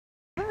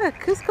Look,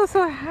 Cusco's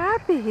so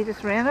happy. He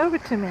just ran over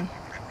to me.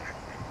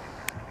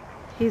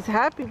 He's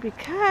happy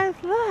because,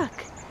 look,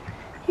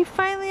 he's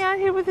finally out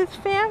here with his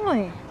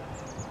family.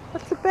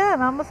 What's it been?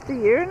 Almost a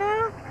year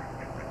now?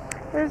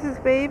 There's his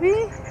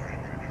baby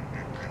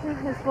and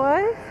his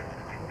wife.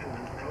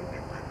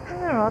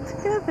 And they're all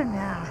together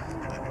now.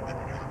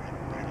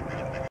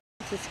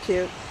 This is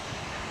cute.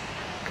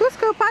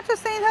 Cusco, Pancho's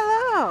saying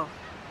hello.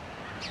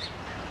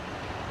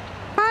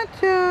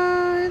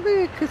 Pancho,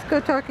 look at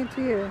Cusco talking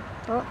to you.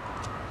 Oh.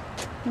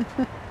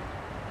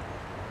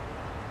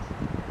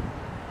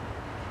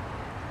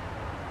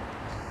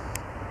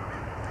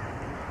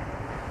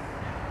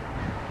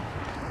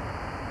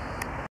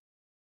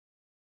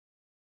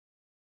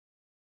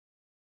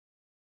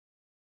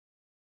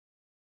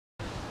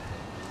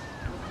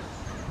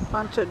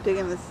 Pancho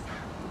digging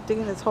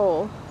his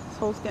hole. His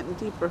hole's getting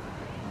deeper.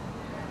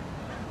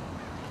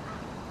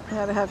 I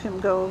had to have him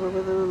go over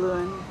with Lulu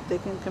and they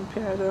can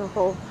compare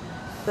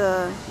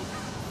the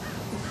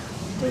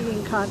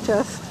digging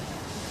contest.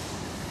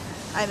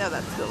 I know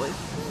that's silly.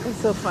 It's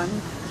so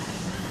funny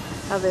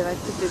how they like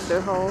to dig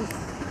their holes.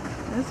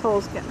 This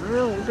hole's getting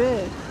really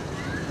big.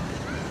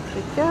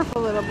 Be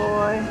careful, little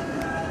boy.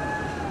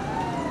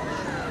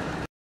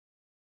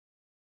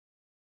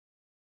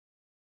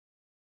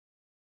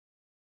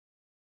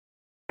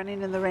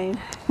 Running in the rain.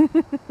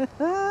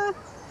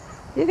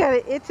 You got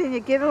an itch and you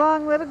get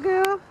along, little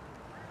girl?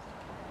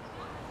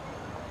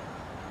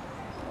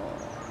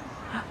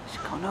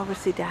 She's going over to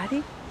see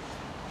Daddy?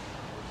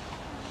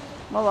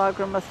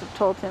 Milagro must have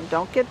told him,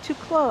 don't get too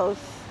close,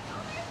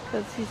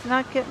 because he's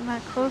not getting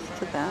that close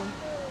to them.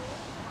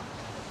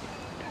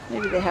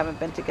 Maybe they haven't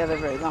been together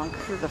very long,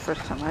 because this is the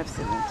first time I've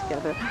seen them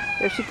together.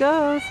 There she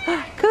goes.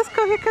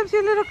 Cusco, here comes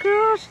your little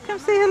girl. She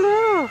comes say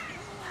hello.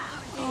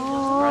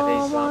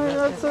 Oh, my,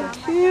 that's so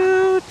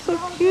cute, so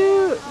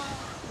cute.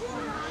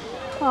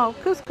 Oh,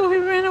 Cusco, he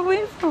ran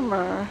away from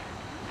her.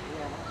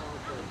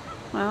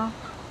 Well,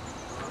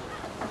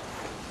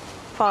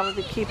 fault of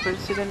the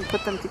keepers who didn't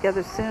put them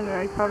together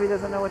sooner. He probably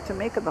doesn't know what to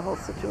make of the whole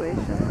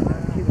situation.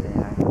 How cute they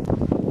are.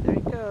 There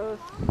he goes.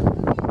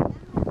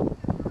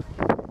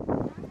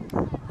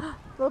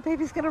 Little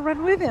baby's gonna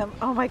run with him.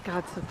 Oh my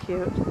God, so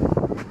cute.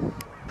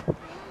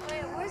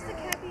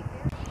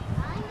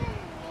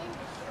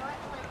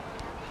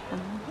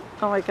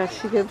 Oh my gosh,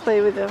 she can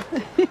play with him.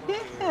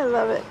 I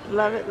love it,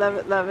 love it, love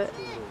it, love it.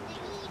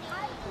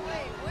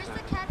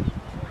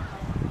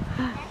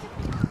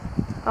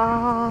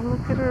 Oh,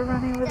 look at her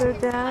running with her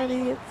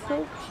daddy. It's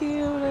so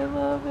cute. I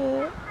love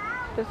it.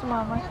 There's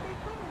Mama.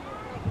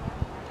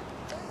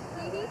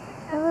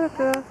 Hi, little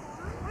girl.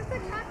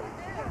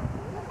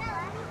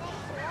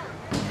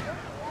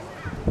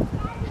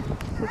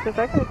 She says,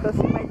 I gotta go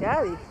see my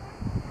daddy.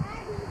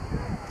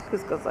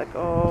 Cusco's like,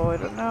 oh, I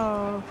don't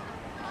know.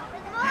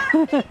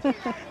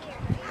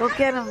 Go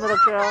get him, little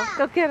girl.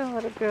 Go get him,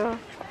 little girl.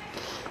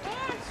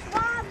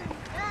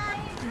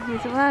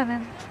 He's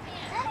running.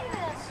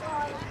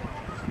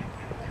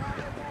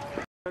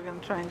 We're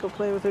gonna try and go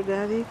play with her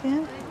daddy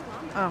again.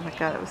 Oh my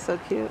God, it was so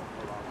cute.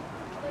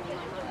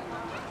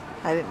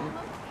 I didn't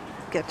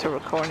get to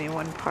record any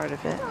one part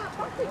of it.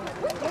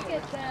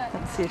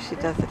 Let's see if she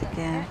does it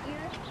again.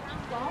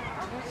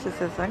 She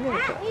says, I'm gonna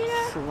put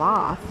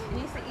sloth.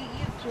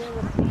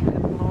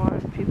 Good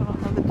Lord, people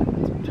don't know the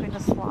difference between a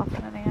sloth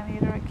and an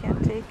anteater. I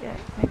can't take it.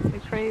 It makes me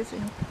crazy.